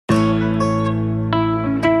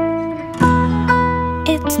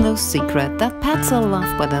It's no secret that pets are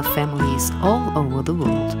loved by their families all over the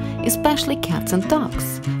world, especially cats and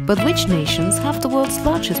dogs. But which nations have the world's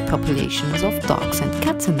largest populations of dogs and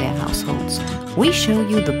cats in their households? We show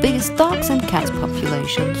you the biggest dogs and cats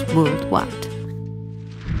populations worldwide.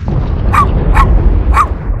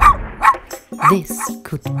 This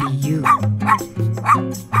could be you.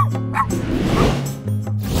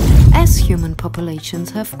 As human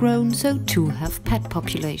populations have grown, so too have pet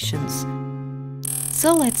populations.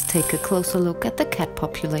 So let's take a closer look at the cat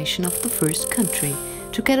population of the first country.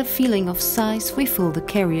 To get a feeling of size, we fill the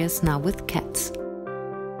carriers now with cats.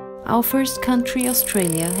 Our first country,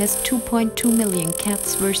 Australia, has 2.2 million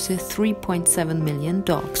cats versus 3.7 million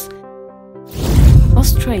dogs.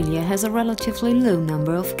 Australia has a relatively low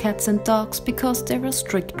number of cats and dogs because there are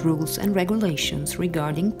strict rules and regulations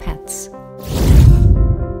regarding pets.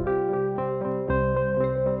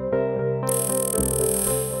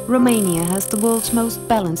 Romania has the world's most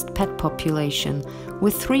balanced pet population,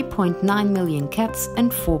 with 3.9 million cats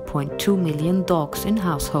and 4.2 million dogs in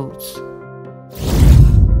households.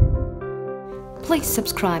 Please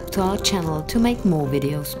subscribe to our channel to make more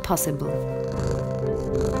videos possible.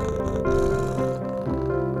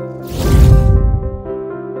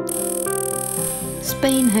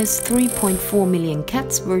 Spain has 3.4 million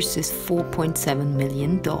cats versus 4.7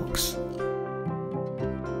 million dogs.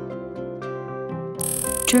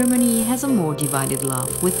 Germany has a more divided lot,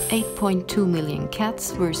 with 8.2 million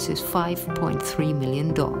cats versus 5.3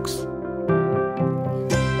 million dogs.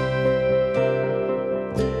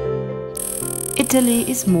 Italy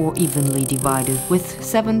is more evenly divided, with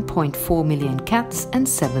 7.4 million cats and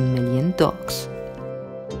 7 million dogs.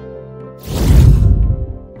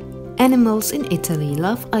 Animals in Italy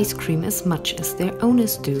love ice cream as much as their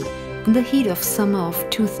owners do. In the heat of summer of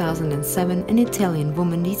 2007, an Italian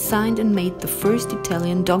woman designed and made the first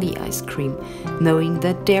Italian doggy ice cream. Knowing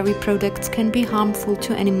that dairy products can be harmful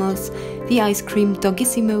to animals, the ice cream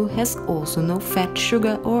Doggissimo has also no fat,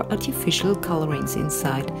 sugar or artificial colorings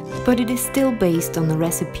inside, but it is still based on a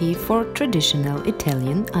recipe for traditional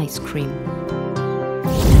Italian ice cream.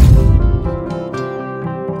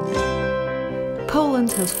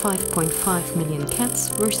 Poland has 5.5 million cats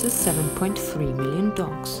versus 7.3 million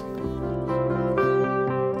dogs.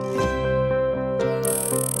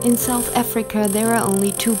 In South Africa, there are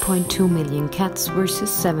only 2.2 million cats versus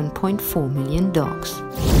 7.4 million dogs.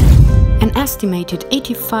 An estimated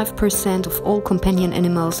 85% of all companion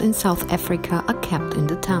animals in South Africa are kept in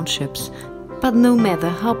the townships. But no matter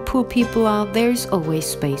how poor people are, there is always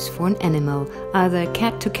space for an animal, either a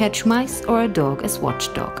cat to catch mice or a dog as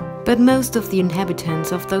watchdog. But most of the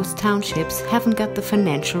inhabitants of those townships haven't got the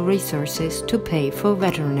financial resources to pay for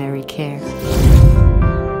veterinary care.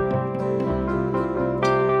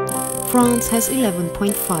 France has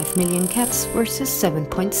 11.5 million cats versus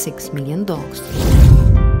 7.6 million dogs.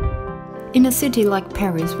 In a city like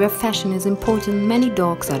Paris, where fashion is important, many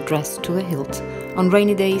dogs are dressed to the hilt. On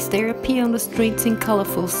rainy days, they appear on the streets in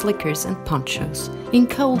colorful slickers and ponchos. In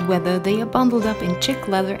cold weather, they are bundled up in chic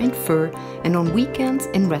leather and fur, and on weekends,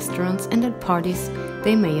 in restaurants and at parties,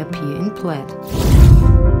 they may appear in plaid.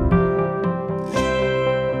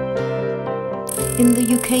 In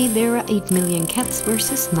the UK, there are 8 million cats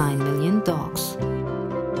versus 9 million dogs.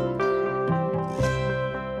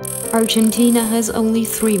 Argentina has only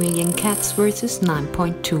 3 million cats versus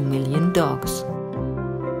 9.2 million dogs.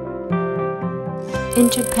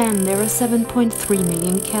 In Japan, there are 7.3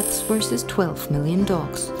 million cats versus 12 million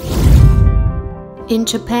dogs. In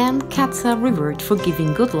Japan, cats are revered for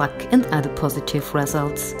giving good luck and other positive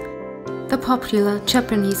results. The popular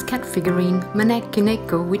Japanese cat figurine Maneki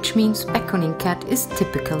Neko, which means beckoning cat, is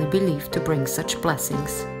typically believed to bring such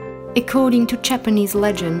blessings. According to Japanese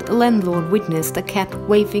legend, a landlord witnessed a cat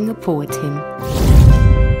waving a paw at him.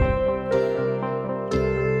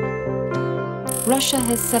 Russia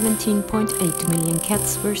has 17.8 million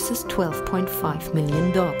cats versus 12.5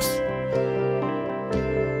 million dogs.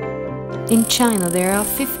 In China, there are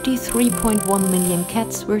 53.1 million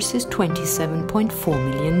cats versus 27.4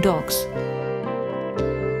 million dogs.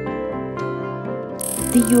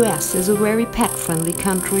 The US is a very pet-friendly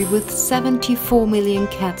country with 74 million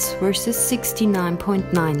cats versus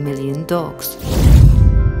 69.9 million dogs.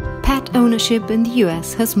 Pet ownership in the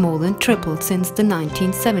US has more than tripled since the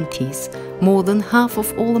 1970s. More than half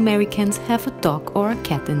of all Americans have a dog or a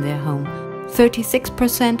cat in their home.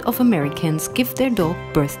 36% of Americans give their dog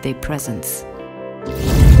birthday presents.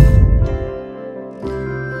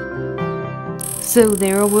 So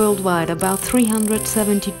there are worldwide about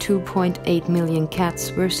 372.8 million cats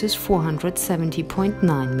versus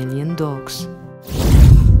 470.9 million dogs.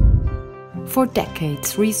 For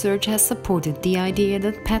decades, research has supported the idea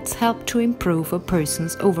that pets help to improve a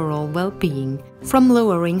person's overall well-being, from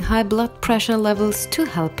lowering high blood pressure levels to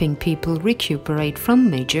helping people recuperate from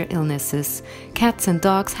major illnesses. Cats and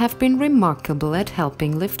dogs have been remarkable at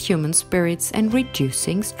helping lift human spirits and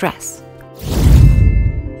reducing stress.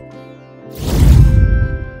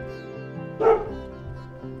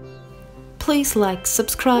 Please like,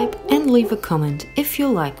 subscribe and leave a comment if you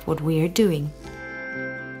like what we are doing.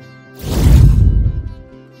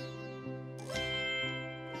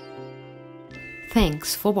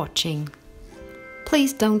 Thanks for watching.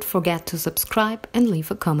 Please don't forget to subscribe and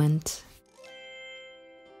leave a comment.